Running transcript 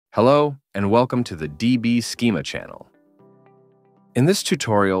Hello, and welcome to the DB Schema channel. In this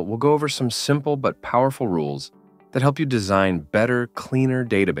tutorial, we'll go over some simple but powerful rules that help you design better, cleaner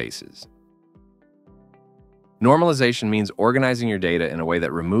databases. Normalization means organizing your data in a way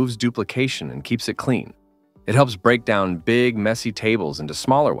that removes duplication and keeps it clean. It helps break down big, messy tables into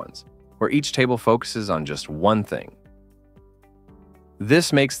smaller ones, where each table focuses on just one thing.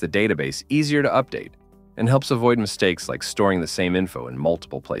 This makes the database easier to update and helps avoid mistakes like storing the same info in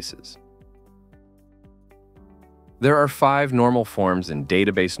multiple places. There are 5 normal forms in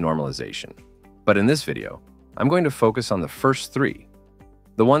database normalization, but in this video, I'm going to focus on the first 3,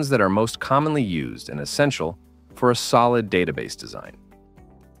 the ones that are most commonly used and essential for a solid database design.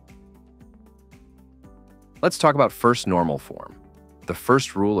 Let's talk about first normal form, the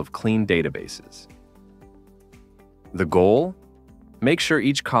first rule of clean databases. The goal? Make sure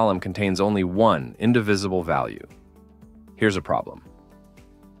each column contains only one indivisible value. Here's a problem.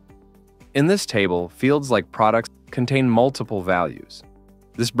 In this table, fields like products contain multiple values.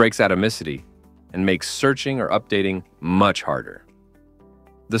 This breaks atomicity and makes searching or updating much harder.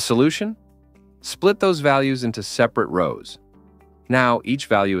 The solution? Split those values into separate rows. Now each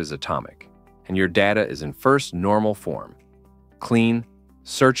value is atomic, and your data is in first normal form, clean,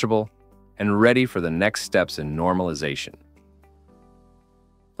 searchable, and ready for the next steps in normalization.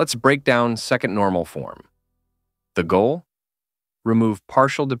 Let's break down second normal form. The goal? Remove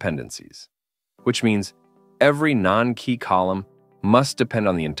partial dependencies, which means every non-key column must depend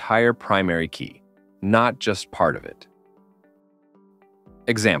on the entire primary key, not just part of it.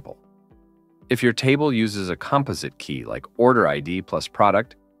 Example: if your table uses a composite key like order ID plus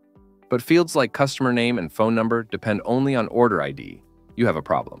product, but fields like customer name and phone number depend only on order ID, you have a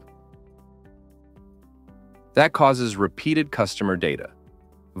problem. That causes repeated customer data,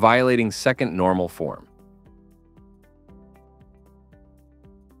 violating second normal form.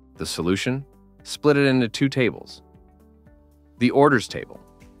 The solution? Split it into 2 tables. The orders table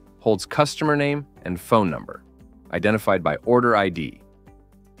holds customer name and phone number, identified by order ID.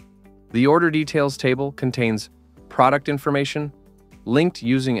 The order details table contains product information linked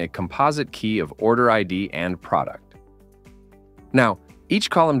using a composite key of order ID and product. Now, each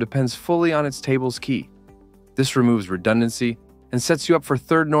column depends fully on its table's key. This removes redundancy and sets you up for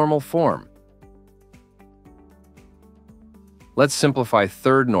third normal form. Let's simplify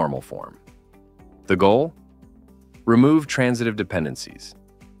third normal form. The goal? Remove transitive dependencies.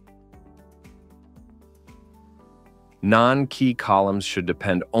 Non-key columns should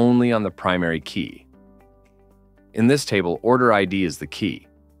depend only on the primary key. In this table, order ID is the key,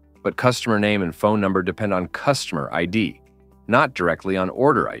 but customer name and phone number depend on customer ID, not directly on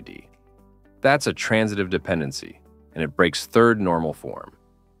order ID. That's a transitive dependency, and it breaks third normal form.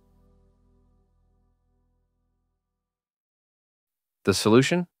 The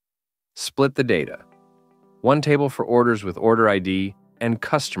solution? Split the data. One table for orders with order ID and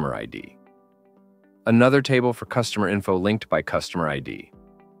customer ID. Another table for customer info linked by customer ID.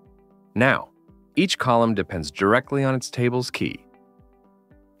 Now, each column depends directly on its table's key.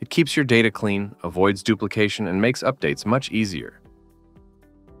 It keeps your data clean, avoids duplication, and makes updates much easier.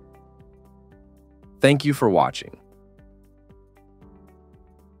 Thank you for watching.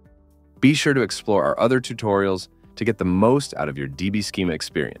 Be sure to explore our other tutorials to get the most out of your DB Schema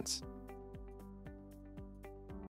experience.